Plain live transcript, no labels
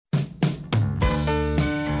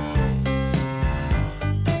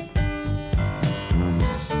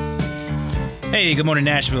Hey, good morning,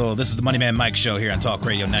 Nashville. This is the Money Man Mike Show here on Talk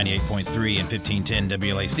Radio 98.3 and 1510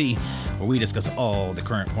 WLAC, where we discuss all the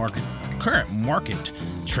current market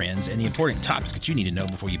trends and the important topics that you need to know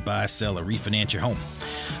before you buy, sell, or refinance your home.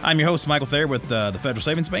 I'm your host, Michael Thayer with the Federal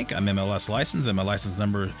Savings Bank. I'm MLS licensed, and my license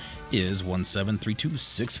number is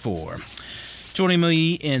 173264. Joining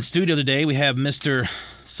me in studio today, we have Mr.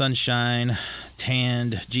 Sunshine,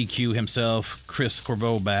 tanned GQ himself, Chris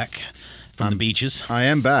Corriveau, back from the beaches. I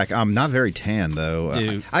am back. I'm not very tan,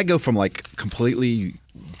 though. I go from like completely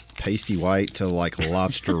pasty white to like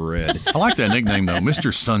lobster red. I like that nickname, though,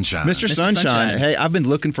 Mr. Sunshine. Mr. Sunshine. Hey, I've been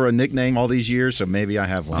looking for a nickname all these years, so maybe I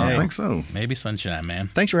have one. I think so. Maybe Sunshine, man.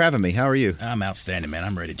 Thanks for having me. How are you? I'm outstanding, man.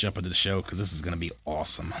 I'm ready to jump into the show because this is going to be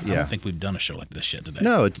awesome. I don't think we've done a show like this yet today.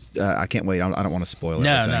 No, I can't wait. I don't want to spoil it.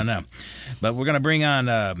 No. But we're going to bring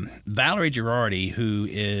on Valerie Girardi, who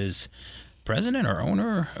is president or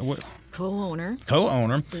owner? Co-owner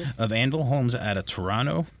of Anvil Homes out of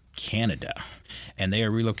Toronto, Canada. And they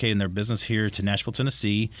are relocating their business here to Nashville,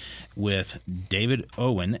 Tennessee with David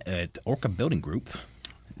Owen at Orca Building Group.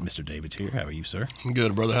 Mr. David's here. How are you, sir? I'm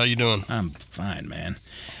good, brother. How you doing? I'm fine, man.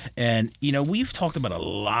 And, you know, we've talked about a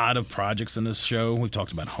lot of projects in this show. We've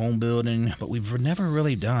talked about home building, but we've never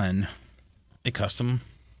really done a custom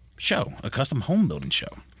home building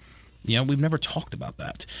show. You know, we've never talked about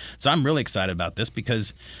that. So I'm really excited about this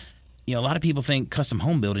because, you know, a lot of people think custom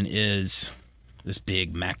home building is this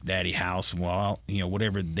big Mac Daddy house,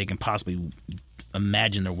 whatever they can possibly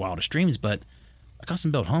imagine their wildest dreams. But a custom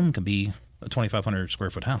built home can be a 2,500 square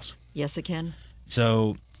foot house. Yes, it can.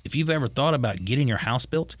 So if you've ever thought about getting your house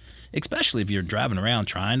built, especially if you're driving around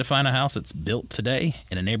trying to find a house that's built today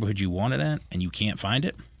in a neighborhood you want it at and you can't find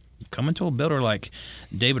it, come into a builder like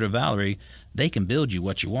David or Valerie. They can build you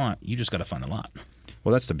what you want. You just got to find a lot.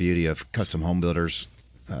 Well, that's the beauty of custom home builders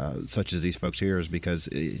such as these folks here is because,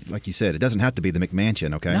 like you said, it doesn't have to be the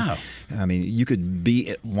McMansion, okay? No. I mean, you could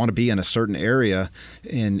want to be in a certain area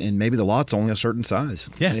and maybe the lot's only a certain size.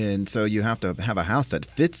 Yeah. And so you have to have a house that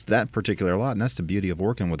fits that particular lot. And that's the beauty of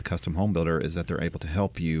working with a custom home builder is that they're able to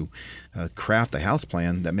help you craft a house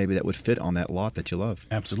plan that would fit on that lot that you love.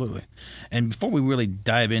 Absolutely. And before we really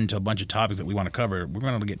dive into a bunch of topics that we want to cover, we're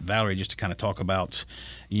going to get Valerie just to kind of talk about,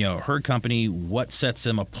 you know, her company, what sets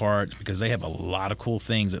them apart, because they have a lot of cool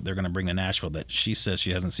things that they're going to bring to Nashville that she says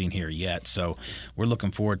she hasn't seen here yet. So we're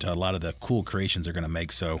looking forward to a lot of the cool creations they're going to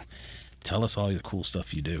make. So tell us all the cool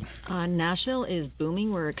stuff you do. Nashville is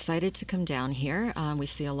booming. We're excited to come down here. We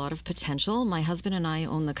see a lot of potential. My husband and I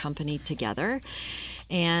own the company together,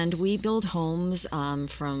 and we build homes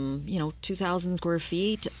from 2,000 square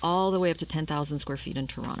feet all the way up to 10,000 square feet in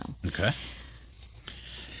Toronto. Okay.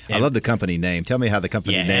 I love the company name. Tell me how the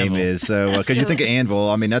company name Anvil. is. So, because you think of Anvil,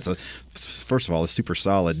 I mean, that's first of all, a super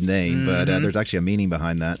solid name, but there's actually a meaning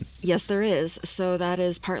behind that. Yes, there is. So that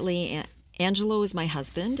is partly Angelo is my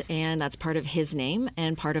husband, and that's part of his name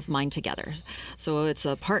and part of mine together. So it's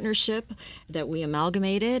a partnership that we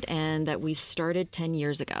amalgamated and that we started 10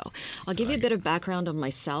 years ago. I'll give you a bit of background on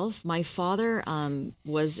myself. My father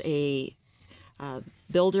was a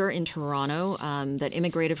builder in Toronto that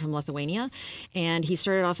immigrated from Lithuania, and he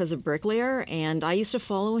started off as a bricklayer, and I used to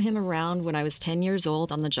follow him around when I was 10 years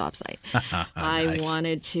old on the job site. I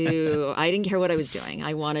didn't care what I was doing.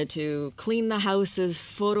 I wanted to clean the houses,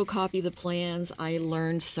 photocopy the plans. I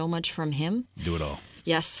learned so much from him. Do it all.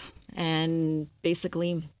 Yes, and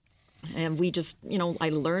basically... And we just, I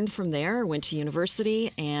learned from there, went to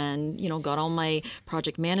university and, got all my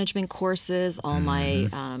project management courses, all my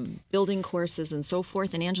building courses and so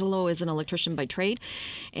forth. And Angelo is an electrician by trade.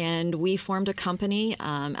 And we formed a company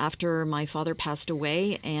after my father passed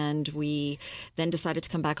away. And we then decided to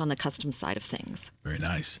come back on the custom side of things. Very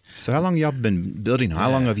nice. So how long y'all been building? How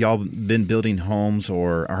long have y'all been building homes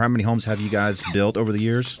or how many homes have you guys built over the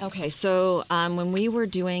years? Okay, so when we were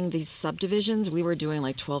doing these subdivisions, we were doing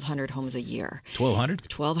like 1,200 homes a year. 1,200?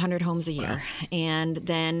 1,200 homes a year. Wow. And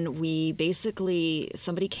then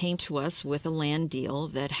somebody came to us with a land deal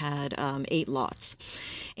that had 8 lots.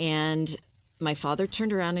 And my father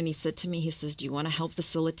turned around and he said to me, he says, "Do you want to help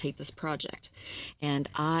facilitate this project?" And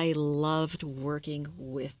I loved working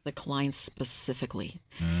with the clients specifically.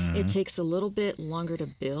 It takes a little bit longer to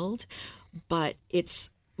build, but it's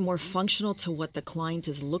more functional to what the client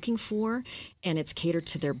is looking for, and it's catered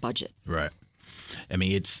to their budget. Right. I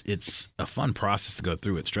mean, it's a fun process to go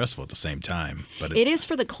through. It's stressful at the same time, but it is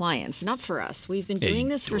for the clients, not for us. We've been doing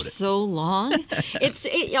this for so long.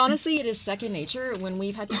 Honestly, it is second nature. When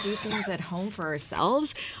we've had to do things at home for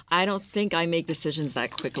ourselves, I don't think I make decisions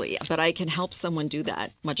that quickly, but I can help someone do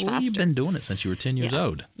that much faster. You've been doing it since you were 10 years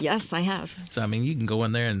old. Yes, I have. So, I mean, you can go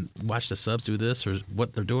in there and watch the subs do this or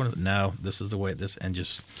what they're doing. No, this is the way this, and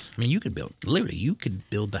just, I mean, you could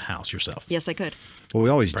build the house yourself. Yes, I could. Well, we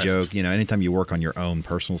always joke, anytime you work on your own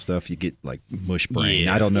personal stuff, you get like mush brain.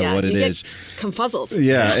 Yeah. I don't know what it is. Confuzzled.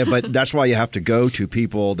 Yeah, but that's why you have to go to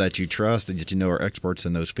people that you trust and that you know are experts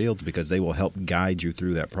in those fields, because they will help guide you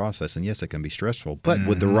through that process. And yes, it can be stressful, but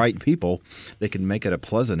with the right people, they can make it a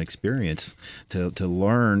pleasant experience to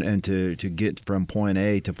learn and to get from point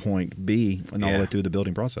A to point B and all the way through the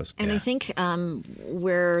building process. And I think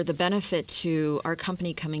where the benefit to our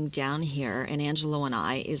company coming down here, and Angelo and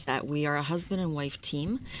I, is that we are a husband and wife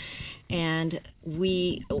team. And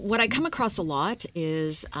what I come across a lot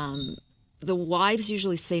is the wives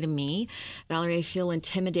usually say to me, Valerie, I feel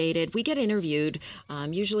intimidated. We get interviewed.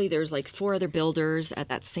 Usually there's like 4 other builders at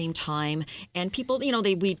that same time. And people,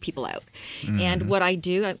 they weed people out. And what I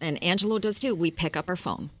do, and Angelo does too, we pick up our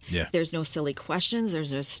phone. Yeah. There's no silly questions.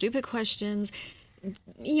 There's no stupid questions.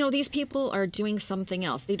 These people are doing something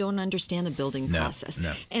else. They don't understand the building process.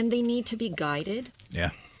 No. And they need to be guided.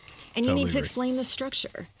 Yeah. And you need to explain the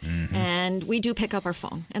structure. And we do pick up our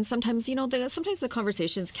phone. And sometimes, sometimes the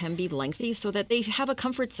conversations can be lengthy so that they have a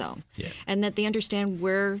comfort zone and that they understand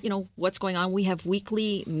where, what's going on. We have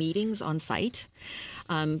weekly meetings on site.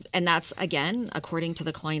 And that's, again, according to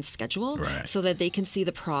the client's schedule, so that they can see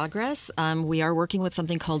the progress. We are working with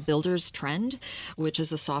something called Builder's Trend, which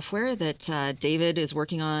is a software that David is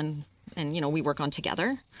working on, and, we work on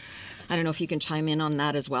together. I don't know if you can chime in on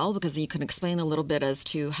that as well, because you can explain a little bit as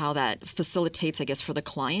to how that facilitates, I guess, for the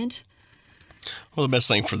client. Well, the best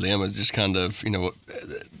thing for them is just kind of,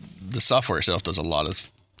 the software itself does a lot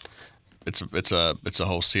of. It's a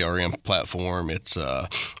whole CRM platform. It's a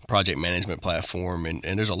project management platform, and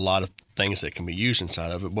there's a lot of things that can be used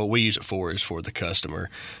inside of it. What we use it for is for the customer,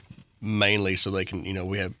 mainly so they can,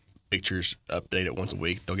 we have pictures updated once a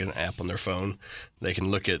week. They'll get an app on their phone. They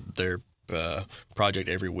can look at their project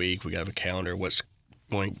every week. We have a calendar, what's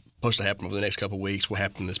supposed to happen over the next couple of weeks, what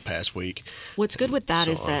happened this past week. What's good with that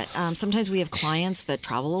is that sometimes we have clients that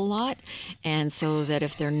travel a lot, and so that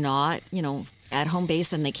if they're not, at home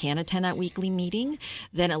base and they can attend that weekly meeting,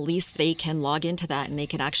 then at least they can log into that and they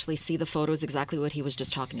can actually see the photos, exactly what he was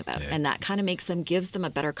just talking about. And that kind of gives them a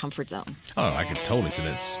better comfort zone. Oh, I could totally see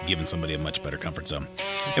that's giving somebody a much better comfort zone.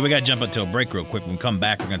 Hey, we got to jump into a break real quick. When we come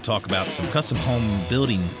back, we're going to talk about some custom home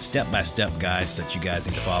building step-by-step guides that you guys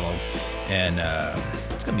need to follow. And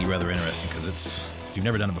it's going to be rather interesting because if you've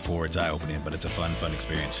never done it before, it's eye-opening, but it's a fun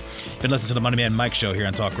experience. You've been listening to the Money Man Mike Show here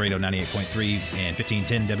on Talk Radio 98.3 and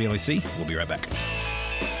 1510 WLAC. We'll be right back.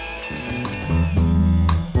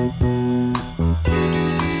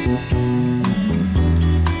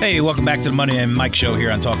 Hey, welcome back to the Money Man Mike Show here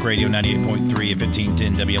on Talk Radio 98.3 and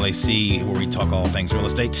 1510 WLAC, where we talk all things real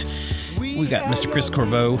estate. We got Mr. Chris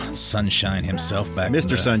Corriveau, Sunshine himself, back.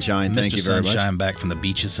 Mr. Sunshine, thank you very much. Mr. Sunshine back from the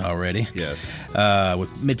beaches already. Yes. With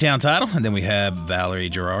Midtown Title. And then we have Valerie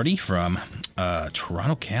Girardi from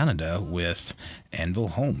Toronto, Canada with Anvil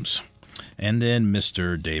Homes. And then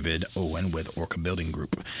Mr. David Owen with Orca Building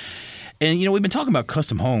Group. And, we've been talking about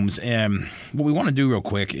custom homes. And what we want to do real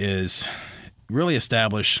quick is really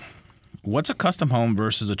establish what's a custom home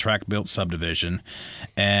versus a tract-built subdivision.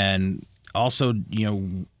 And also,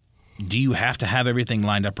 do you have to have everything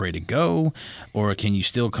lined up, ready to go? Or can you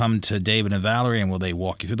still come to David and Valerie and will they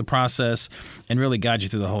walk you through the process and really guide you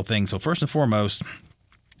through the whole thing? So first and foremost,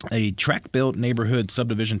 a tract-built neighborhood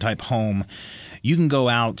subdivision type home, you can go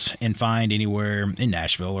out and find anywhere in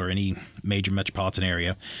Nashville or any major metropolitan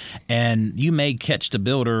area, and you may catch the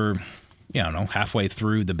builder halfway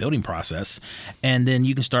through the building process, and then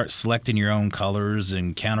you can start selecting your own colors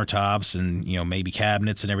and countertops and, maybe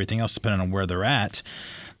cabinets and everything else depending on where they're at.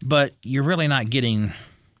 But you're really not getting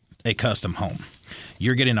a custom home.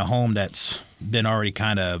 You're getting a home that's been already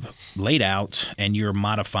kind of laid out, and you're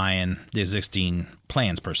modifying the existing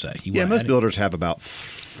plans per se. Most builders have about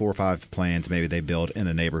 4 or 5 plans maybe they build in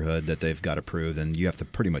a neighborhood that they've got approved, and you have to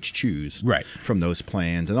pretty much choose from those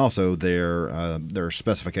plans. And also their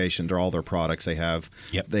specifications or all their products they have.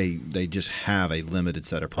 Yep. They just have a limited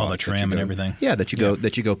set of products. All the trim and everything. Yeah, that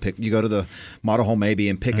you go pick. You go to the model home maybe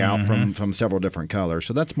and pick out from several different colors.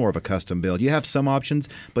 So that's more of a custom build. You have some options,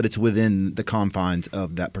 but it's within the confines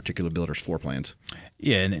of that particular builder's floor plans.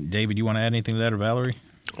 Yeah, and David, you want to add anything to that, or Valerie?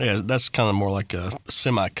 Yeah, that's kind of more like a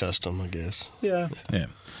semi-custom, I guess. Yeah.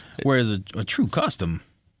 Whereas a true custom,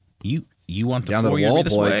 you want the Down to the foyer wall to be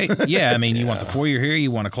this way. plates. Yeah, I mean, you want the foyer here,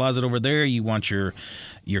 you want a closet over there, you want your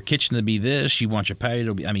kitchen to be this, you want your patio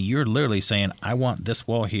to be. I mean, you're literally saying, I want this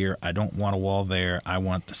wall here, I don't want a wall there, I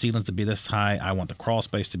want the ceilings to be this high, I want the crawl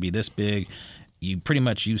space to be this big. You pretty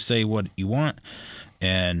much say what you want,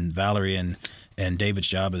 and Valerie and David's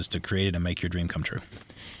job is to create it and make your dream come true.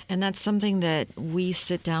 And that's something that we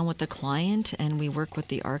sit down with the client and we work with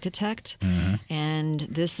the architect. And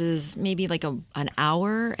this is maybe like an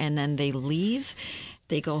hour, and then they leave.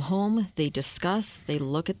 They go home, they discuss, they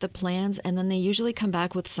look at the plans, and then they usually come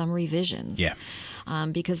back with some revisions. Yeah.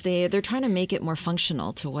 Because they're trying to make it more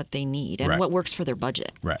functional to what they need and Right. what works for their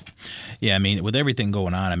budget. Right. Yeah, I mean, with everything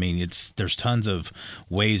going on, I mean, there's tons of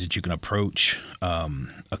ways that you can approach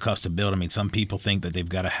a custom build. I mean, some people think that they've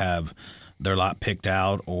got to have their lot picked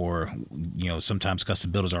out, or sometimes custom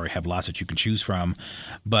builders already have lots that you can choose from.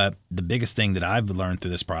 But the biggest thing that I've learned through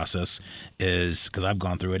this process is, because I've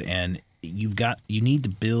gone through it, and you need to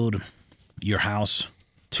build your house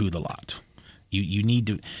to the lot. You need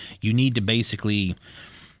to basically,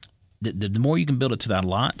 the more you can build it to that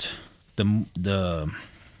lot, the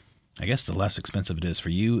I guess the less expensive it is for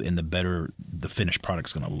you, and the better the finished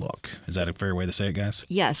product's going to look. Is that a fair way to say it, guys?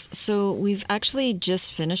 Yes. So we've actually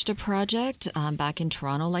just finished a project back in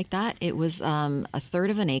Toronto like that. It was a third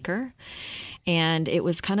of an acre, and it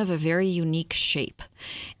was kind of a very unique shape.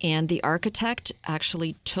 And the architect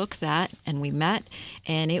actually took that, and we met,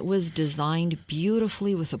 and it was designed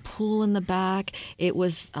beautifully with a pool in the back. It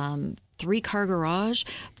was 3-car garage,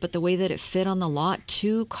 but the way that it fit on the lot,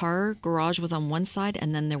 2-car garage was on one side,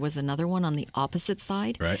 and then there was another one on the opposite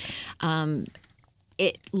side. Right.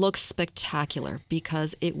 It looks spectacular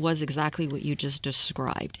because it was exactly what you just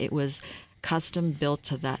described. It was custom built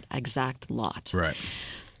to that exact lot. Right.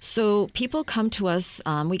 So people come to us.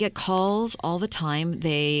 We get calls all the time.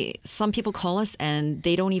 Some people call us and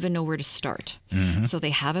they don't even know where to start. So they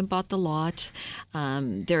haven't bought the lot.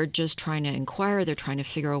 They're just trying to inquire. They're trying to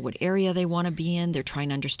figure out what area they want to be in. They're trying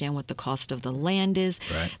to understand what the cost of the land is.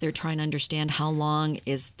 Right. They're trying to understand how long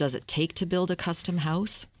does it take to build a custom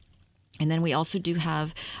house. And then we also do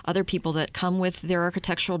have other people that come with their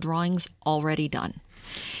architectural drawings already done.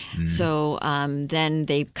 So then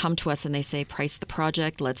they come to us and they say, price the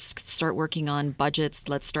project. Let's start working on budgets.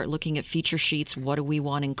 Let's start looking at feature sheets. What do we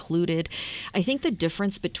want included? I think the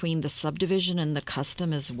difference between the subdivision and the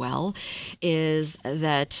custom as well is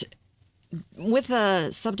that with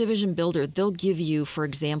a subdivision builder, they'll give you, for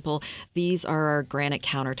example, these are our granite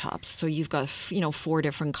countertops. So you've got, 4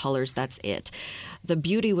 different colors. That's it. The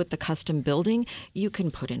beauty with the custom building, you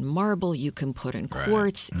can put in marble, you can put in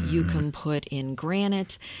quartz, you can put in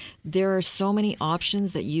granite. There are so many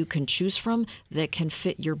options that you can choose from that can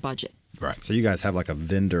fit your budget. Right. So you guys have like a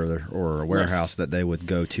vendor or a warehouse that they would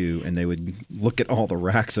go to, and they would look at all the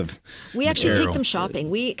racks of. We actually material. take them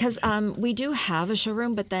shopping. Because we do have a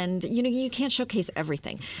showroom, but then you can't showcase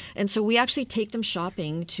everything, and so we actually take them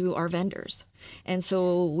shopping to our vendors. And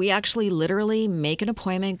so we actually literally make an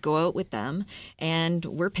appointment, go out with them, and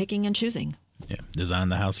we're picking and choosing. Yeah. Design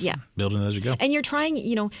the house. Yeah. Building it as you go. And you're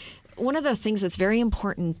trying, one of the things that's very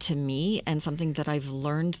important to me and something that I've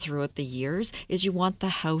learned throughout the years is you want the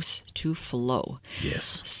house to flow.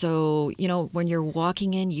 Yes. So, when you're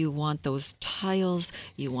walking in, you want those tiles,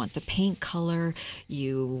 you want the paint color,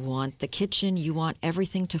 you want the kitchen, you want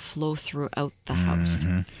everything to flow throughout the house.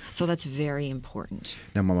 So that's very important.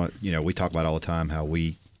 Now, Mama, we talk about all the time how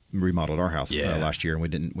we remodeled our house last year,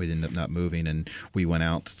 and we ended up not moving, and we went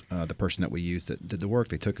out. The person that we used that did the work,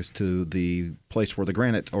 they took us to the place where the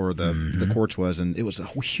granite or the quartz was, and it was a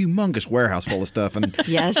humongous warehouse full of stuff. And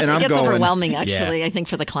Yes, and it I'm gets going, overwhelming, actually, I think,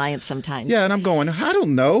 for the clients sometimes. Yeah, and I'm going, I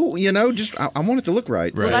don't know, just I want it to look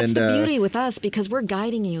right. Well, that's and, the beauty with us, because we're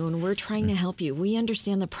guiding you and we're trying to help you. We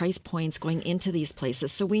understand the price points going into these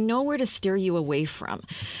places, so we know where to steer you away from.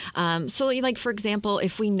 So, like, for example,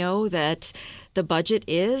 if we know that the budget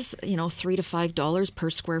is, $3 to $5 per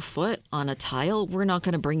square foot on a tile, we're not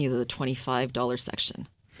going to bring you to the $25 section.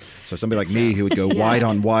 So somebody like me who would go white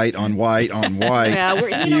on white on white on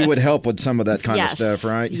white, you would help with some of that kind of stuff,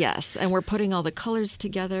 right? Yes, and we're putting all the colors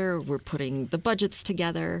together. We're putting the budgets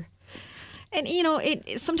together. And,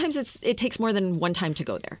 sometimes it takes more than one time to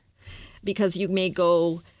go there, because you may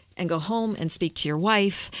go home and speak to your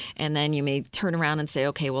wife, and then you may turn around and say,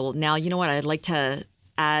 okay, well, now, you know what, I'd like to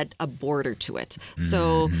add a border to it.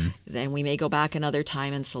 So then we may go back another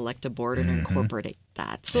time and select a border and incorporate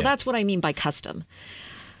that. So that's what I mean by custom.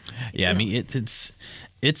 Yeah, I mean,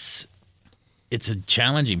 it's it's a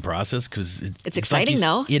challenging process because it's exciting,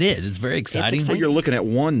 though. It is. It's very exciting. Well, you're looking at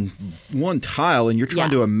one tile, and you're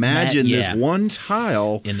trying to imagine this one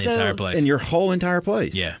tile in the entire place, in your whole entire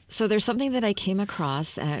place. Yeah. So there's something that I came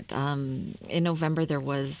across at in November. There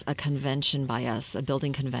was a convention by us, a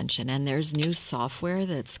building convention, and there's new software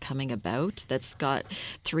that's coming about that's got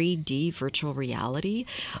 3D virtual reality.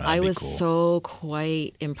 I was so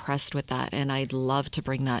quite impressed with that, and I'd love to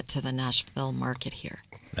bring that to the Nashville market here.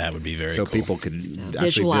 That would be very so cool. people could actually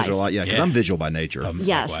visualize. Yeah, because I'm visual by nature.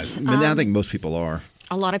 Yes. I think most people are.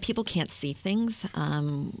 A lot of people can't see things.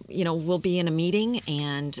 We'll be in a meeting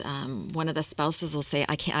and one of the spouses will say,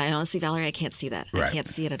 I honestly, Valerie, I can't see that. Right. I can't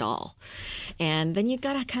see it at all. And then you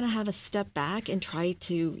got to kind of have a step back and try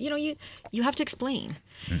to, you have to explain.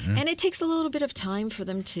 Mm-hmm. And it takes a little bit of time for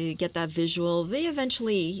them to get that visual. They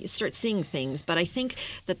eventually start seeing things. But I think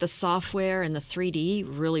that the software and the 3D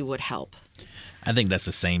really would help. I think that's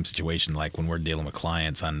the same situation like when we're dealing with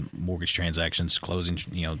clients on mortgage transactions, closing,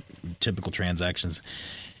 typical transactions.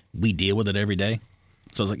 We deal with it every day.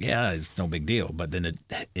 So it's like, yeah, it's no big deal. But then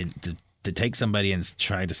to take somebody and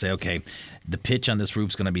try to say, okay, the pitch on this roof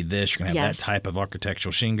is going to be this. You're going to have that type of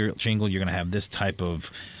architectural shingle. You're going to have this type of,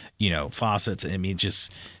 faucets. I mean,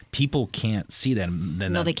 just people can't see that.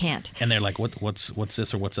 No, they can't. And they're like, what's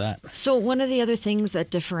this or what's that? So one of the other things that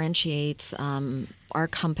differentiates our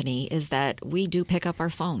company is that we do pick up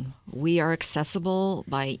our phone. We are accessible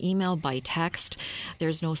by email, by text.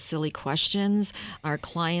 There's no silly questions. Our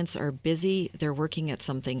clients are busy. They're working at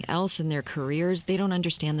something else in their careers. They don't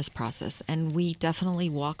understand this process. And we definitely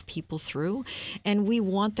walk people through. And we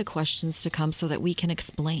want the questions to come so that we can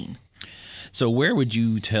explain. So where would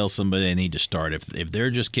you tell somebody they need to start if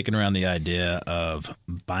they're just kicking around the idea of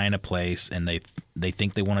buying a place and they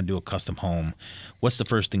think they want to do a custom home? What's the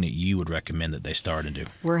first thing that you would recommend that they start and do?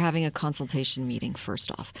 We're having a consultation meeting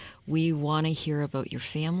first off. We want to hear about your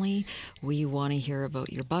family. We want to hear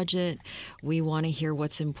about your budget. We want to hear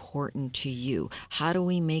what's important to you. How do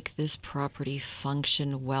we make this property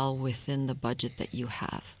function well within the budget that you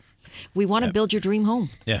have? We want to build your dream home.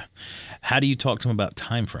 Yeah. How do you talk to them about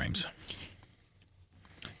timeframes?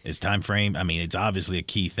 Is time frame? I mean, it's obviously a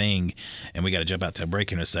key thing, and we got to jump out to a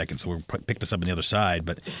break in a second, so we'll pick this up on the other side.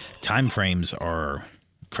 But time frames are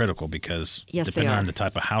critical because depending on the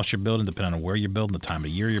type of house you're building, depending on where you're building, the time of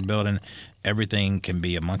year you're building, everything can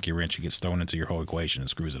be a monkey wrench that gets thrown into your whole equation and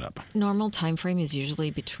screws it up. Normal time frame is usually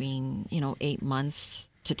between 8 months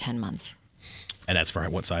to 10 months. And that's for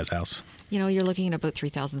what size house? You're looking at about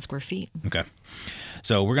 3,000 square feet. Okay.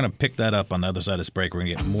 So we're going to pick that up on the other side of this break. We're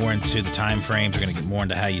going to get more into the time frames. We're going to get more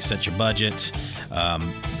into how you set your budget,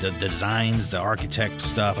 the designs, the architect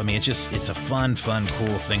stuff. I mean, it's a fun,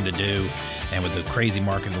 cool thing to do. And with the crazy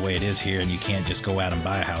market the way it is here, and you can't just go out and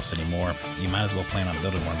buy a house anymore, you might as well plan on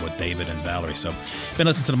building one with David and Valerie. So been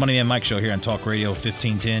listening to the Money Man Mike Show here on Talk Radio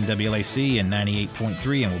 1510 WLAC and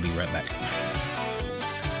 98.3, and we'll be right back.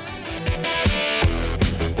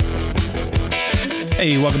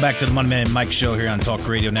 Hey, welcome back to the Money Man Mike Show here on Talk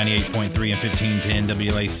Radio 98.3 and 1510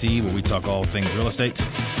 WLAC, where we talk all things real estate.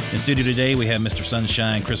 In studio today, we have Mr.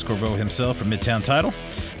 Sunshine, Chris Corriveau himself from Midtown Title.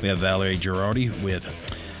 We have Valerie Girardi with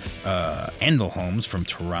Anvil Homes from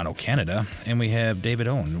Toronto, Canada. And we have David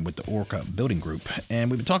Owen with the Orca Building Group. And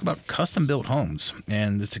we've been talking about custom-built homes.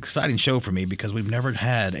 And it's an exciting show for me because we've never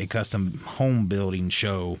had a custom home building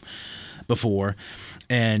show before.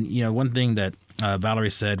 And, one thing that Valerie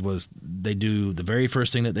said was the very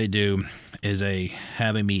first thing that they do is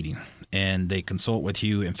have a meeting, and they consult with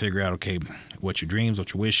you and figure out, okay, what's your dreams,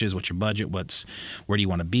 what's your wishes, what's your budget, where do you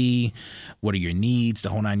want to be, what are your needs, the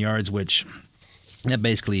whole 9 yards, which that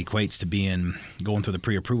basically equates to going through the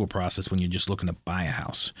pre-approval process when you're just looking to buy a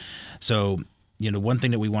house. So, one thing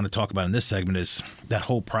that we want to talk about in this segment is that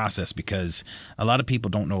whole process, because a lot of people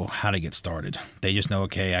don't know how to get started. They just know,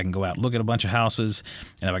 okay, I can go out and look at a bunch of houses,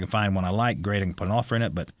 and if I can find one I like, great, I can put an offer in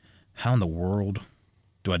it, but how in the world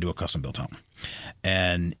do I do a custom-built home?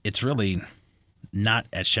 And it's really not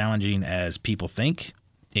as challenging as people think.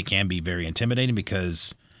 It can be very intimidating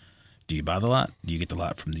because do you buy the lot? Do you get the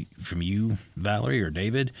lot from you, Valerie, or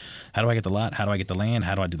David? How do I get the lot? How do I get the land?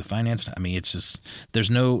 How do I do the finance? I mean, it's just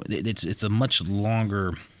it's a much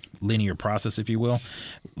longer linear process, if you will,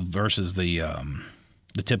 versus the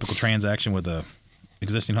typical transaction with a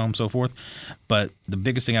existing home, so forth. But the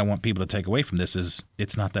biggest thing I want people to take away from this is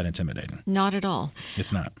it's not that intimidating. Not at all.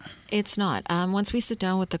 It's not. It's not. Once we sit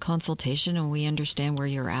down with the consultation and we understand where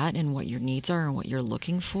you're at and what your needs are and what you're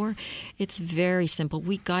looking for, it's very simple.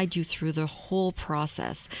 We guide you through the whole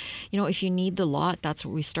process. If you need the lot, that's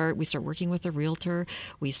where we start. We start working with a realtor.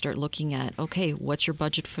 We start looking at, okay, what's your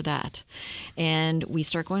budget for that? And we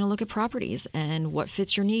start going to look at properties and what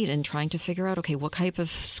fits your need and trying to figure out, okay, what type of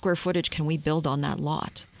square footage can we build on that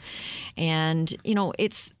lot? And,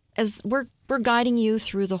 it's as we're guiding you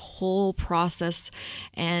through the whole process.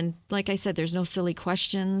 And like I said, there's no silly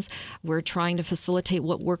questions. We're trying to facilitate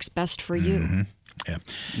what works best for you. Mm-hmm.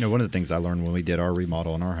 Yeah. One of the things I learned when we did our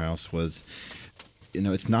remodel in our house was,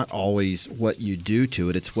 it's not always what you do to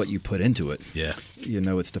it, it's what you put into it. Yeah.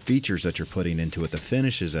 It's the features that you're putting into it, the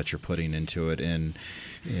finishes that you're putting into it, and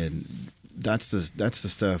that's the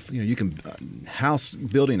stuff. You can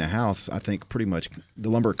building a house. I think pretty much the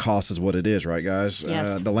lumber cost is what it is, right, guys?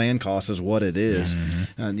 Yes. The land cost is what it is.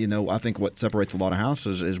 Mm-hmm. And I think what separates a lot of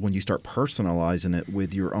houses is when you start personalizing it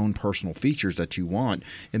with your own personal features that you want,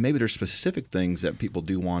 and maybe there's specific things that people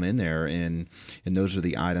do want in there, and those are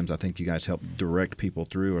the items I think you guys help direct people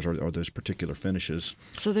through, or those particular finishes.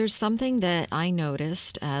 So there's something that I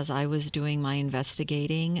noticed as I was doing my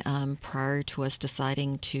investigating prior to us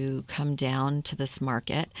deciding to come down to this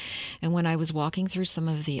market. And when I was walking through some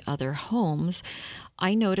of the other homes,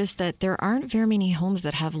 I noticed that there aren't very many homes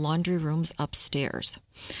that have laundry rooms upstairs.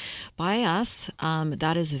 By us,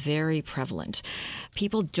 that is very prevalent.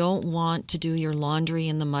 People don't want to do your laundry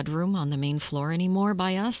in the mudroom on the main floor anymore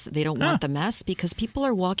by us. They don't want the mess because people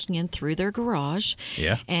are walking in through their garage.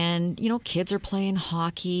 Yeah. And, kids are playing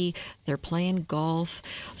hockey, they're playing golf.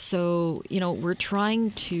 So, we're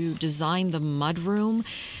trying to design the mudroom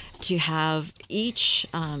to have each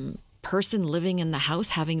person living in the house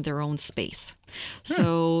having their own space.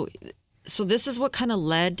 So this is what kind of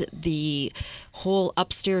led the whole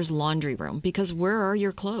upstairs laundry room, because where are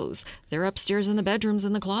your clothes? They're upstairs in the bedrooms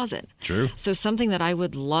in the closet. True. So something that I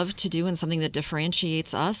would love to do and something that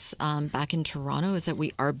differentiates us back in Toronto is that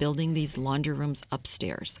we are building these laundry rooms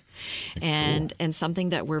upstairs. And something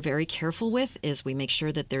that we're very careful with is we make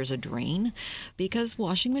sure that there's a drain, because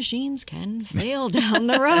washing machines can fail down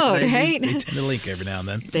the road, right? They tend to leak every now and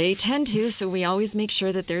then. They tend to, so we always make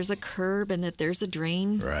sure that there's a curb and that there's a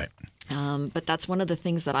drain. Right. But that's one of the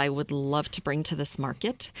things that I would love to bring to this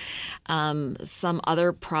market. Some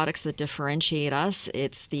other products that differentiate us,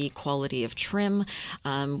 it's the quality of trim.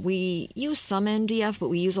 We use some MDF, but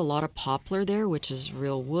we use a lot of poplar there, which is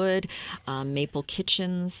real wood, maple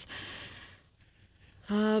kitchens.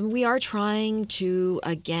 We are trying to,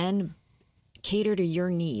 again, cater to your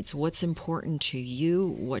needs. What's important to you?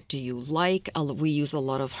 What do you like? We use a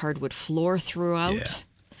lot of hardwood floor throughout.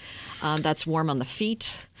 That's warm on the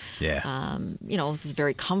feet. Yeah. It's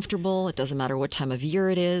very comfortable. It doesn't matter what time of year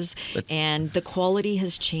it is. And the quality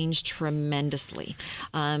has changed tremendously.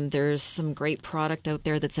 There's some great product out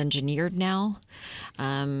there that's engineered now.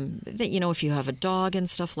 That, if you have a dog and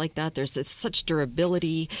stuff like that, it's such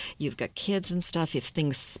durability. You've got kids and stuff. If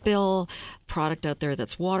things spill, product out there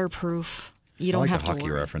that's waterproof. You don't I like have the to hockey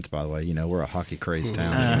worry. reference, by the way. We're a hockey crazed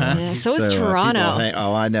town. Yeah, so is Toronto.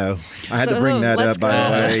 I know. I had to bring that up, by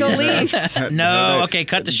the way. Let's go Leafs. No, okay,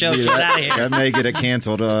 cut the show. Get out of here. That may get it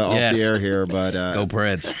canceled off the air here, but Go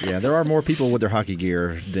Preds. Yeah, there are more people with their hockey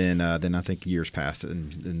gear than I think years past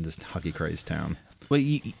in this hockey crazed town. Well,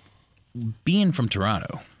 being from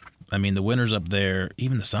Toronto, the winters up there,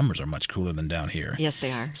 even the summers are much cooler than down here. Yes,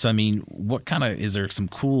 they are. So, what kind of, is there some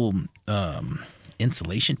cool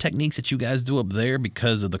insulation techniques that you guys do up there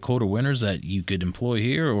because of the colder winters that you could employ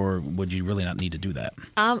here, or would you really not need to do that?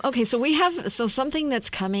 Okay, so we have something that's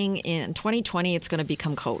coming in 2020. It's going to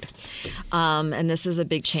become code, and this is a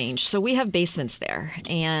big change. So we have basements there,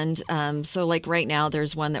 and so like right now,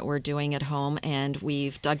 there's one that we're doing at home, and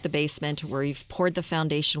we've dug the basement where we've poured the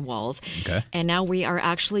foundation walls, and now we are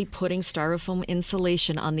actually putting styrofoam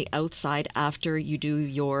insulation on the outside after you do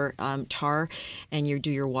your tar and you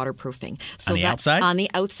do your waterproofing. So on the outside? On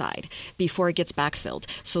the outside, before it gets backfilled.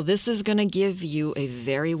 So this is going to give you a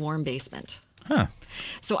very warm basement. Huh.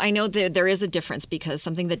 So I know that there is a difference, because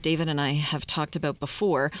something that David and I have talked about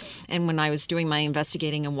before, and when I was doing my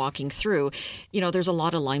investigating and walking through, there's a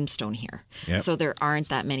lot of limestone here. Yep. So there aren't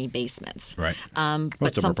that many basements. Right.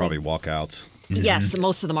 Most of them are probably walkouts. Yes,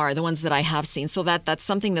 most of them are, the ones that I have seen. So that's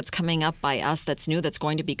something that's coming up by us that's new, that's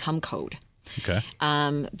going to become code. Okay.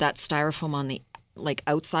 That styrofoam on the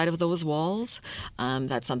outside of those walls,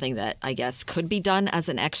 that's something that I guess could be done as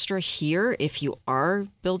an extra here if you are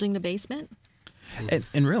building the basement.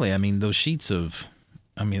 And really, those sheets of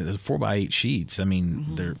I mean, there's 4x8 sheets. I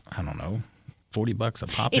mean, they're, I don't know, $40 a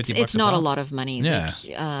pop, $50 a pop. It's not a lot of money. Yeah.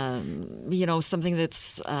 Like, something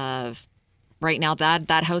that's right now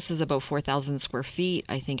that house is about 4,000 square feet.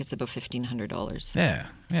 I think it's about $1,500.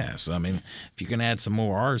 Yeah. So I mean, if you can add some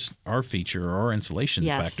more R feature or R insulation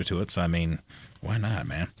factor to it, so I mean, why not,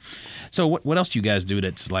 man? So what else do you guys do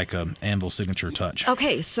that's like a Anvil signature touch?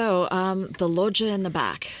 Okay, so the loggia in the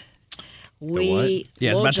back. what?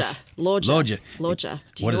 Yeah, Loggia. Do you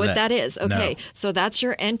What know is what that is? Okay, No. so that's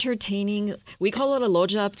your entertaining. We call it a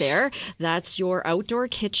loggia up there. That's your outdoor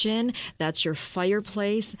kitchen. That's your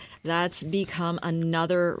fireplace. That's become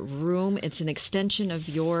another room. It's an extension of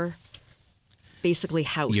your basically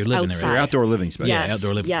house. Your living outside. area. Your outdoor living space. Yes, Yeah,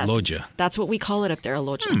 outdoor living yes. loggia. That's what we call it up there, a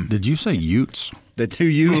loggia. Did you say Utes? The two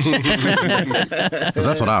Utes. Because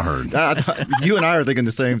that's what I heard. You and I are thinking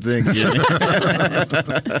the same thing, Jimmy.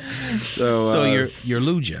 So your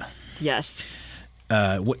loggia. Yes.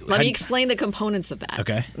 Let Let me explain the components of that.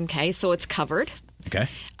 Okay. Okay, so it's covered. Okay.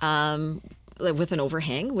 With an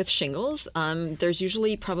overhang with shingles. There's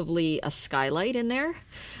usually probably a skylight in there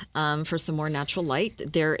for some more natural light.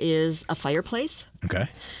 There is a fireplace. Okay.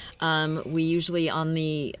 We usually on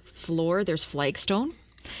the floor there's flagstone,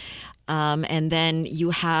 and then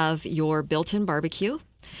you have your built-in barbecue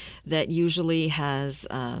that usually has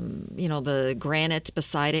the granite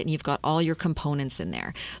beside it, and you've got all your components in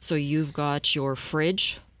there. So you've got your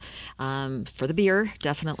fridge for the beer,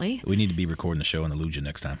 definitely. We need to be recording the show on the loggia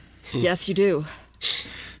next time. Yes, you do.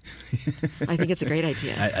 I think it's a great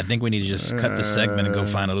idea. I think we need to just cut this segment and go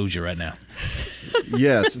find a loggia right now.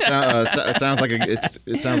 Yes, it sounds like a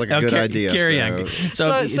good idea. Carry on.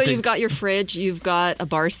 So you've got your fridge, you've got a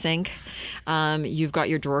bar sink, you've got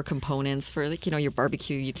your drawer components for your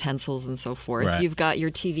barbecue utensils and so forth. Right. You've got your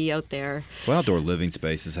TV out there. Well, outdoor living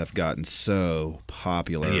spaces have gotten so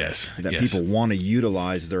popular that Yes. people want to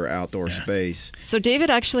utilize their outdoor space. So David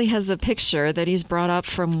actually has a picture that he's brought up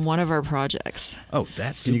from one of our projects. Oh,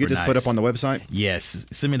 that's Can you get super this put nice. up on the website? Yes,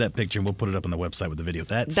 send me that picture and we'll put it up on the website with the video.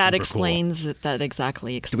 That Explains it. That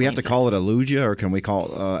exactly explains. Do we have to call it a loggia, or can we call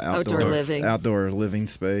it Outdoor living. Outdoor living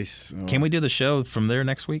space. Can we do the show from there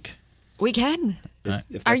next week? We can. If Are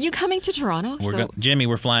that's- you coming to Toronto? Jimmy,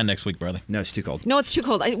 we're flying next week, brother. No, it's too cold. No, it's too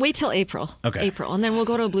cold. Wait till April. Okay. April, and then we'll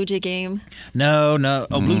go to a Blue Jay game. No.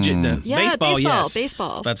 Oh, Blue Jay. Yeah, baseball, yes.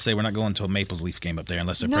 baseball. About to say we're not going to a Maples Leaf game up there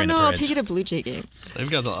unless they're No, playing the I'll Preds. take you to a Blue Jay game. They've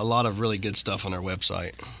got a lot of really good stuff on their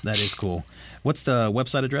website. That is cool. What's the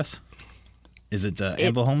website address? Is it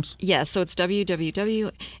Anvil Homes? Yeah, so it's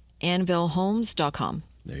www.anvilhomes.com.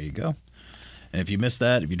 There you go. And if you missed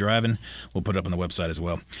that, if you're driving, we'll put it up on the website as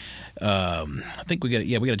well. I think we got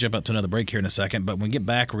to jump out to another break here in a second. But when we get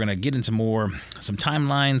back, we're going to get into some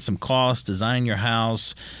timelines, some costs, designing your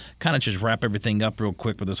house, kind of just wrap everything up real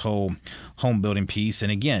quick with this whole home building piece. And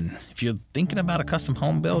again, if you're thinking about a custom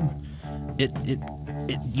home build, you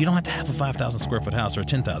don't have to have a 5,000 square foot house or a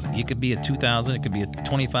 10,000. It could be a 2,000. It could be a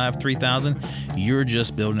 25, 3,000. You're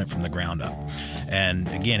just building it from the ground up. And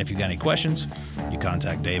again, if you got any questions, you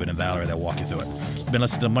contact David and Valerie. They'll walk you through it. You've been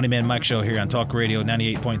listening to the Money Man Mike Show here on Talk Radio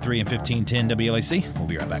 98.3 and 1510 WLAC. We'll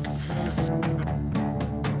be right back.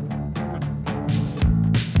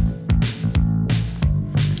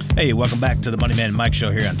 Hey, welcome back to the Money Man Mike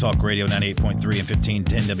Show here on Talk Radio 98.3 and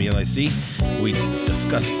 1510 WLAC. We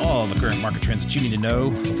discuss all the current market trends that you need to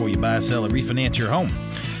know before you buy, sell, or refinance your home.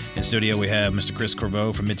 In studio, we have Mr. Chris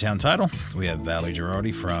Corriveau from Midtown Title. We have Valerie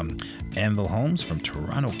Girardi from Anvil Homes from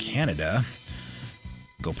Toronto, Canada.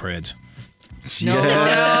 Go Preds.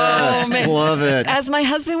 Yes, man. love it. As my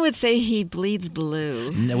husband would say, he bleeds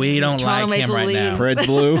blue. No, we don't Toronto like him Maple right now. Leafs. Preds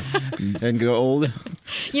blue and gold.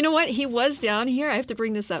 You know what? He was down here. I have to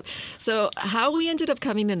bring this up. So how we ended up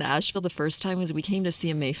coming to Nashville the first time was we came to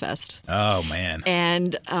see a Mayfest. Oh, man.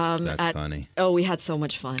 And That's funny. Oh, we had so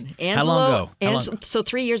much fun. How long ago? So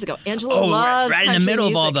 3 years ago. Angelo Oh, loves right in the country middle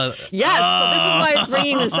of all music. the- Yes, so this is why I was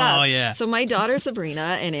bringing this up. Oh, yeah. So my daughter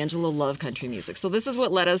Sabrina and Angelo love country music. So this is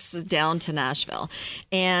what led us down to Nashville.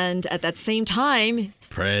 And at that same time,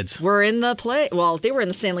 Preds. we're in the play. Well, they were in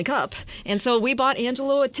the Stanley Cup, and so we bought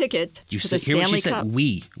Angelo a ticket You to the hear what Stanley she Cup. said?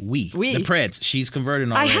 We. The Preds. She's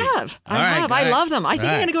converted already. I have. I love them. I think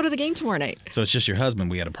I'm going to go to the game tomorrow night. So it's just your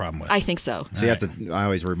husband we had a problem with. I think so. See, I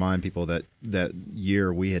always remind people that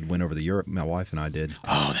year we had went over to Europe. My wife and I did.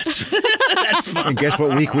 Oh, that's fun. And guess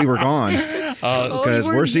what week we were gone? because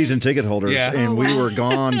you we're were- season ticket holders, Yeah. and we were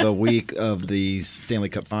gone the week of the Stanley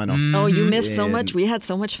Cup final. Oh, you missed so And- much. We had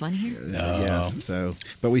so much fun here. Yes, so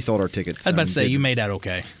but we sold our tickets. I was about to say, did- you made out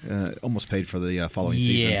okay. Almost paid for the following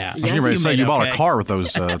season. Yeah. I was getting ready to say made you bought okay. a car with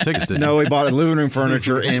those tickets, didn't No, you? we bought living room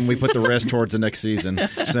furniture and we put the rest towards the next season.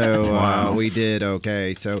 So we did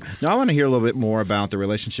okay. So now I want to hear a little bit more about the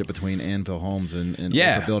relationship between Anvil Homes and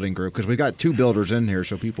Yeah. the building group, because we got two builders in here.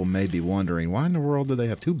 So people may be wondering, why in the world do they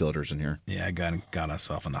have two builders in here? Yeah, I got us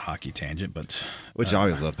off on the hockey tangent, but Which I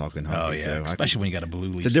always love talking hockey. oh yeah, so I especially could- when you got a Blue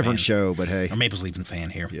Leaf. it's a different show, but hey, Or Maple Leaf fan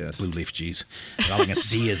here. Yes. Blue Leaf, geez. But all I can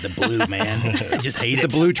see is the blue, man. I just hate the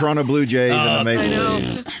it. blue Toronto Blue Jays and the Maple I know.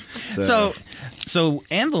 Leafs. So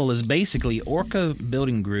Anvil is basically Orca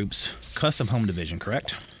Building Group's custom home division,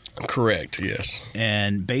 correct? Correct. Yes.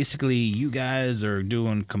 And basically, you guys are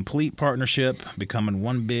doing complete partnership, becoming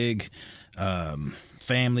one big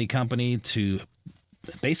family company to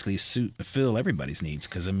basically fill everybody's needs.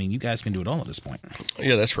 Because I mean, you guys can do it all at this point.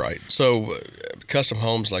 Yeah, that's right. So, custom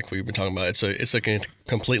homes, like we've been talking about, it's a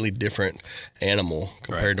completely different animal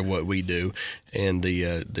compared to what we do, and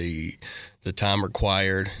the time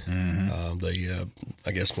required,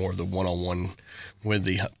 I guess more of the one-on-one with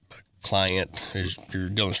the client is you're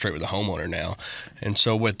going straight with the homeowner now, and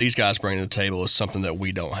so what these guys bring to the table is something that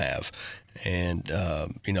we don't have, and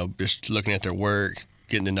just looking at their work,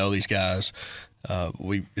 getting to know these guys,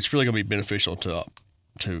 it's really going to be beneficial to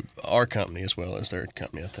our company as well as their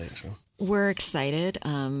company, I think. So We're excited.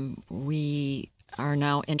 We are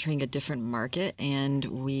now entering a different market, and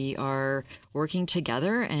we are working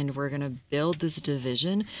together, and we're going to build this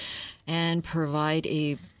division and provide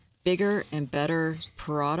a bigger and better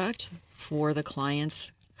product for the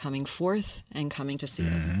clients coming forth and coming to see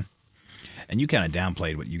us. And you kind of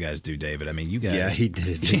downplayed what you guys do, David. I mean, you guys. Yeah, he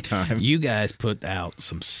did big time. You guys put out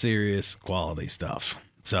some serious quality stuff.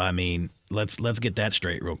 So I mean, let's get that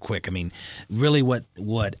straight real quick. I mean, really, what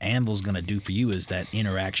Anvil's going to do for you is that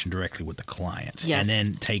interaction directly with the client, Yes. and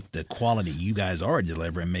then take the quality you guys already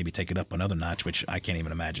deliver and maybe take it up another notch, which I can't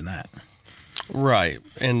even imagine that. right,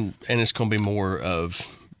 and it's going to be more of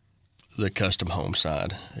the custom home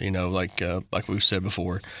side. Like we've said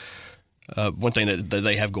before. One thing that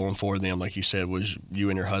they have going for them, like you said, was you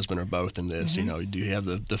and your husband are both in this. Do you have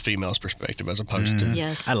the female's perspective as opposed to,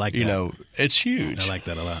 Yes. I like that. It's huge. I like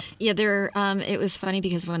that a lot. Yeah, it was funny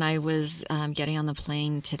because when I was getting on the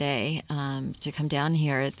plane today to come down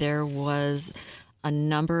here, there was a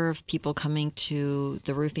number of people coming to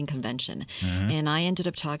the roofing convention. And I ended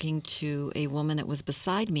up talking to a woman that was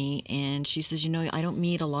beside me, and she says, I don't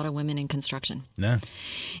meet a lot of women in construction. No.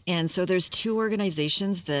 And so there's two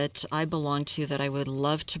organizations that I belong to that I would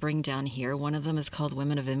love to bring down here. One of them is called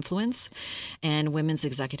Women of Influence and Women's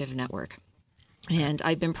Executive Network. And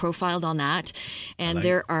I've been profiled on that, and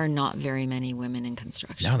there are not very many women in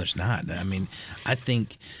construction. No, there's not.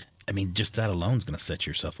 I mean, just that alone is going to set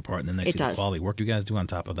yourself apart. And then they It see the does. quality work you guys do on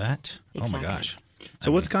top of that. Exactly. Oh, my gosh.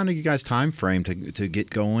 So what's kind of you guys' time frame to get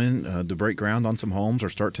going, to break ground on some homes or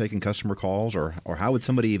start taking customer calls, or how would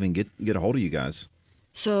somebody even get a hold of you guys?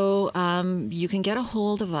 So you can get a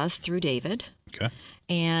hold of us through David. Okay.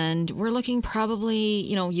 And we're looking probably,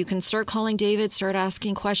 you can start calling David, start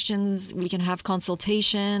asking questions. We can have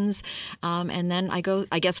consultations. And then I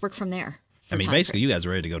guess work from there. I mean, basically, you guys are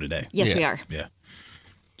ready to go today. Yes, we Yeah. are. Yeah.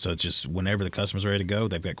 So it's just whenever the customer's ready to go,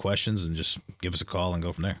 they've got questions, and just give us a call and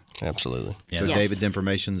go from there. Absolutely. Yeah. So Yes. David's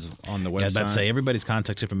information's on the website. Yeah, I was about to say everybody's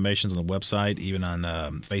contact information is on the website, even on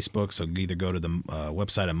Facebook. So either go to the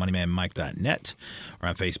website at moneymanmike.net or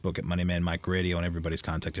on Facebook at Moneyman Mike Radio, and everybody's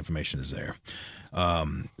contact information is there.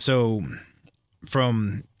 So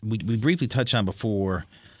we briefly touched on before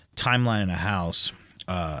timeline in a house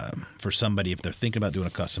for somebody if they're thinking about doing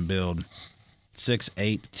a custom build. 6,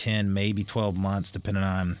 8, 10, maybe 12 months, depending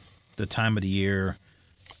on the time of the year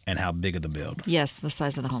and how big of the build. Yes, the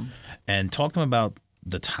size of the home. And talk to them about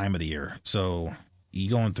the time of the year. So you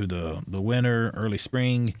going through the winter, early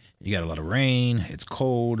spring, you got a lot of rain, it's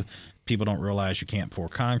cold. People don't realize you can't pour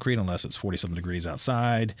concrete unless it's 40-something degrees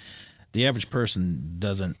outside. The average person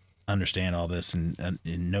doesn't understand all this and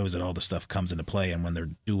knows that all this stuff comes into play and when they're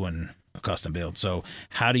doing a custom build. So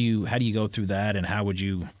how do you go through that, and how would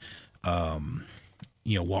you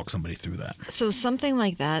walk somebody through that? So something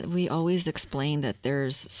like that, we always explain that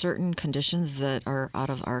there's certain conditions that are out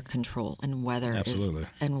of our control, and weather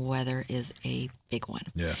is a big one.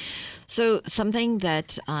 Yeah. So something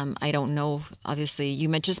that I don't know, obviously, you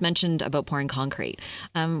just mentioned about pouring concrete.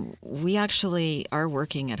 We actually are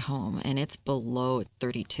working at home, and it's below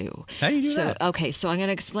 32. How do you do that? Okay, so I'm going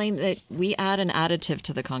to explain that we add an additive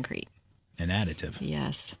to the concrete. An additive.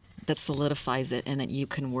 Yes. that solidifies it and that you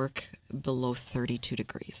can work below 32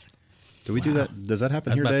 degrees. Do we do that? Does that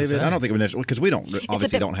happen here, about to David? say. I don't think because we don't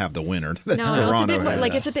obviously don't have the winter. that No, Toronto it's a bit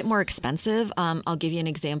has. it's a bit more expensive. I'll give you an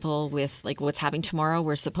example with like what's happening tomorrow.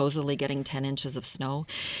 We're supposedly getting 10 inches of snow,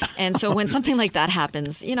 and so when something like that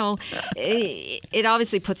happens, it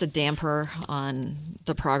obviously puts a damper on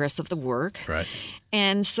the progress of the work. Right.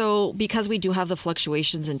 And so because we do have the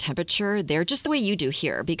fluctuations in temperature, they're just the way you do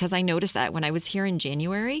here. Because I noticed that when I was here in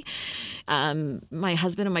January, my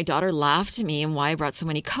husband and my daughter laughed at me and why I brought so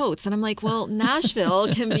many coats. And I'm like, well, Nashville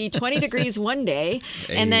can be 20 degrees one day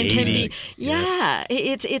and then can be,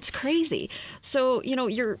 it's crazy. So,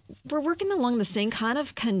 we're working along the same kind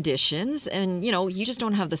of conditions and, you just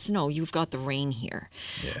don't have the snow. You've got the rain here.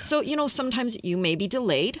 Yeah. So, sometimes you may be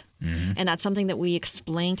delayed. And that's something that we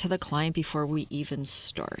explain to the client before we even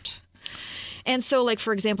start. And so, like,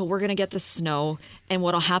 for example, we're going to get the snow, and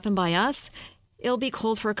what'll happen by us, it'll be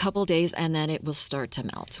cold for a couple days, and then it will start to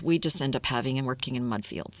melt. We just end up having and working in mud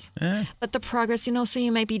fields. But the progress, so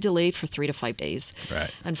you might be delayed for 3 to 5 days.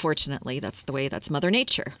 Right. Unfortunately, that's Mother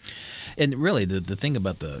Nature. And really, the thing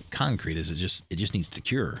about the concrete is it just needs to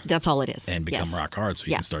cure That's all it is. and become Yes. rock hard so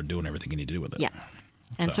you can start doing everything you need to do with it. Yeah.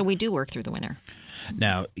 And so we do work through the winter.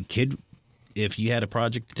 Now, if you had a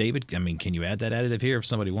project, David, can you add that additive here if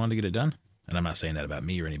somebody wanted to get it done? And I'm not saying that about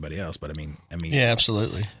me or anybody else, but I mean, Yeah,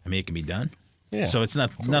 absolutely. it can be done. Yeah, So it's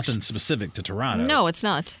nothing specific to Toronto. No, it's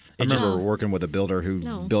not. I remember working with a builder who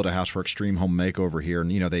No. built a house for Extreme Home Makeover here,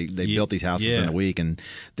 and they built these houses in a week, and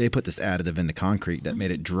they put this additive in the concrete that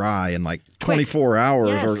made it dry in like 24 hours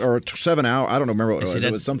Yes. or 7 hours. I don't remember what it See, was. It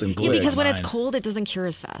that- was something Yeah, quick. Yeah, because when it's Mine. cold, it doesn't cure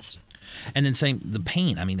as fast. And then the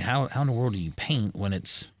paint. How in the world do you paint when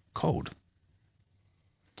it's cold?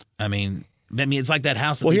 It's like that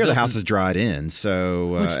house. That Well, they here the built house is dried in, so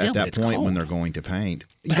Well, still, at that it's point when cold. they're going to paint,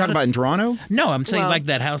 you talking about in Toronto? No, I'm saying Well, like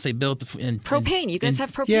that house they built in Propane. You guys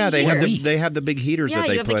have propane Yeah, they heaters. have the big heaters Yeah, that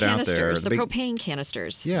they you have the put out there. canisters, the big- propane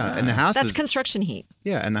canisters. Yeah, and the house That's is construction heat.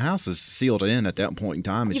 and the house is sealed in at that point in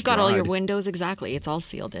time. It's You've got all your dried. windows, exactly. It's all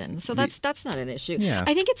sealed in. So that's not an issue. Yeah.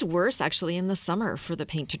 I think it's worse actually in the summer for the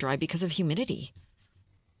paint to dry because of humidity.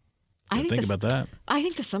 Think about that. I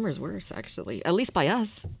think the summer's worse actually, at least by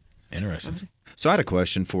us. Interesting. So I had a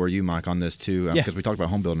question for you, Mike, on this too, because we talked about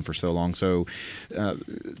home building for so long. So,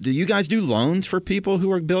 do you guys do loans for people who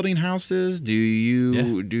are building houses? Do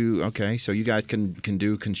you do? Okay, so you guys can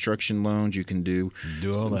do construction loans. You can do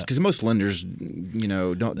all that. because most lenders,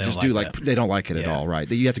 don't They just don't do like like that. they don't like it at Yeah. all, right?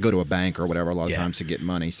 You have to go to a bank or whatever a lot of Yeah. times to get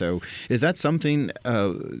money. So, is that something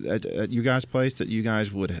at you guys' place that you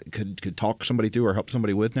guys could talk somebody through or help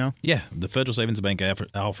somebody with now? Yeah, the Federal Savings Bank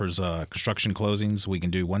offers construction closings. We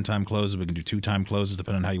can do one-time closes. We can do two-time closes,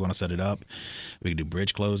 depending on how you want to set it up. We can do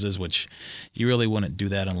bridge closes, which you really wouldn't do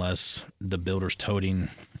that unless the builder's toting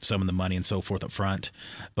some of the money and so forth up front.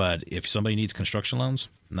 But if somebody needs construction loans,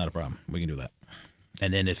 not a problem. We can do that.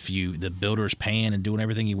 And then if the builder's paying and doing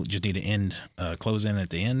everything, you just need to close in at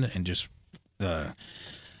the end and just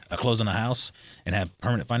close on a house and have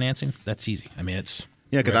permanent financing. That's easy. It's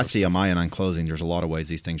Yeah, because I see on my end on closing, there's a lot of ways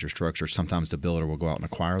these things are structured. Sometimes the builder will go out and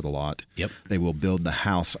acquire the lot. Yep. They will build the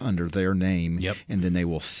house under their name. Yep. And then they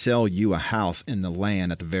will sell you a house in the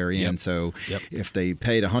land at the very end. Yep. So Yep. if they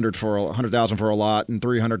paid $100,000 for a lot and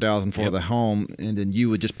 $300,000 for Yep. the home, and then you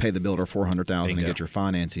would just pay the builder $400,000 and Bingo. get your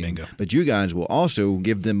financing. Bingo. But you guys will also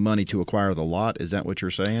give them money to acquire the lot. Is that what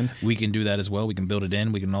you're saying? We can do that as well. We can build it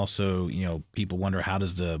in. We can also, people wonder how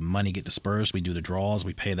does the money get dispersed? We do the draws.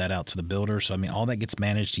 We pay that out to the builder. So, all that gets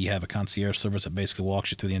managed. You have a concierge service that basically walks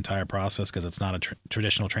you through the entire process because it's not a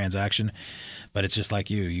traditional transaction, but it's just like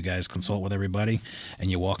you guys consult with everybody and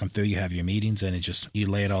you walk them through. You have your meetings and you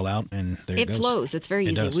lay it all out and there it goes. It flows. It's very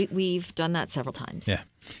It easy. does. We've done that several times. Yeah.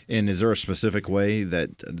 And is there a specific way that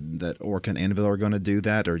Orca and Annabelle are going to do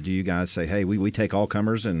that, or do you guys say, hey, we take all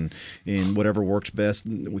comers and whatever works best,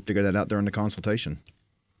 we figure that out during the consultation?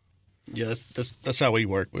 Yeah, that's how we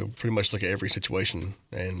work. We pretty much look at every situation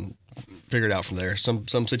and figure it out from there. Some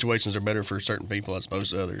situations are better for certain people as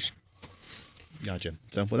opposed to others. Gotcha.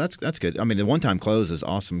 So, well, that's good. The one-time close is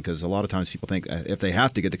awesome because a lot of times people think if they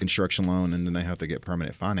have to get the construction loan and then they have to get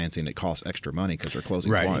permanent financing, it costs extra money because they're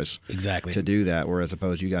closing Right. twice. Exactly. To do that, whereas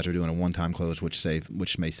opposed you guys are doing a one-time close,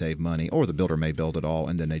 which may save money, or the builder may build it all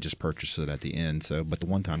and then they just purchase it at the end. So, but the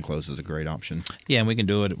one-time close is a great option. Yeah, and we can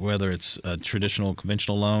do it whether it's a traditional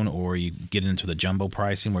conventional loan or you get into the jumbo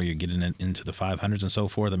pricing where you're getting into the 500s and so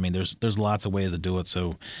forth. There's lots of ways to do it.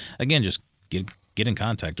 So, again, just get in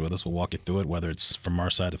contact with us. We'll walk you through it, whether it's from our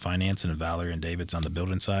side, the finance, and Valerie and David's on the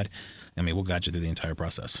building side. We'll guide you through the entire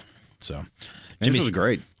process. So, This was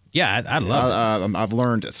great. Yeah, I love it. I've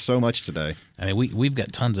learned so much today. I mean, we've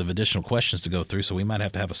got tons of additional questions to go through, so we might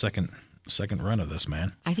have to have a second run of this,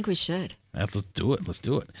 man. I think we should. Let's do it. Let's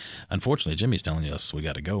do it. Unfortunately, Jimmy's telling us we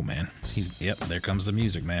got to go, man. Yep, there comes the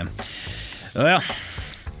music, man. Well,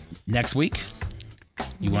 next week.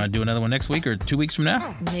 You want to do another one next week or 2 weeks from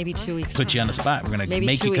now? Maybe 2 weeks. Put you on the spot. We're going to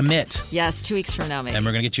make you weeks. commit. Yes, 2 weeks from now, maybe. And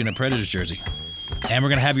we're going to get you in a Predators jersey. And we're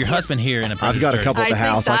going to have your husband here in a Predators I've got a jersey. couple at the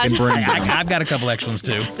house I can bring. I've got a couple extra ones,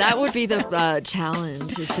 too. That would be the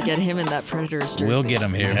challenge, is to get him in that Predators jersey. We'll get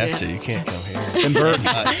him here. You have to. You can't come here. I'm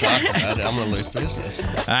not talking about it. I'm going to lose business. All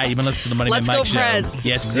right, you've been listening to the Money Let's Man go, Mike Show. Preds.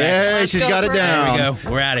 Yes, exactly. Yeah, she's go, got it Preds. down. There we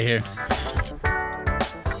go. We're out of here.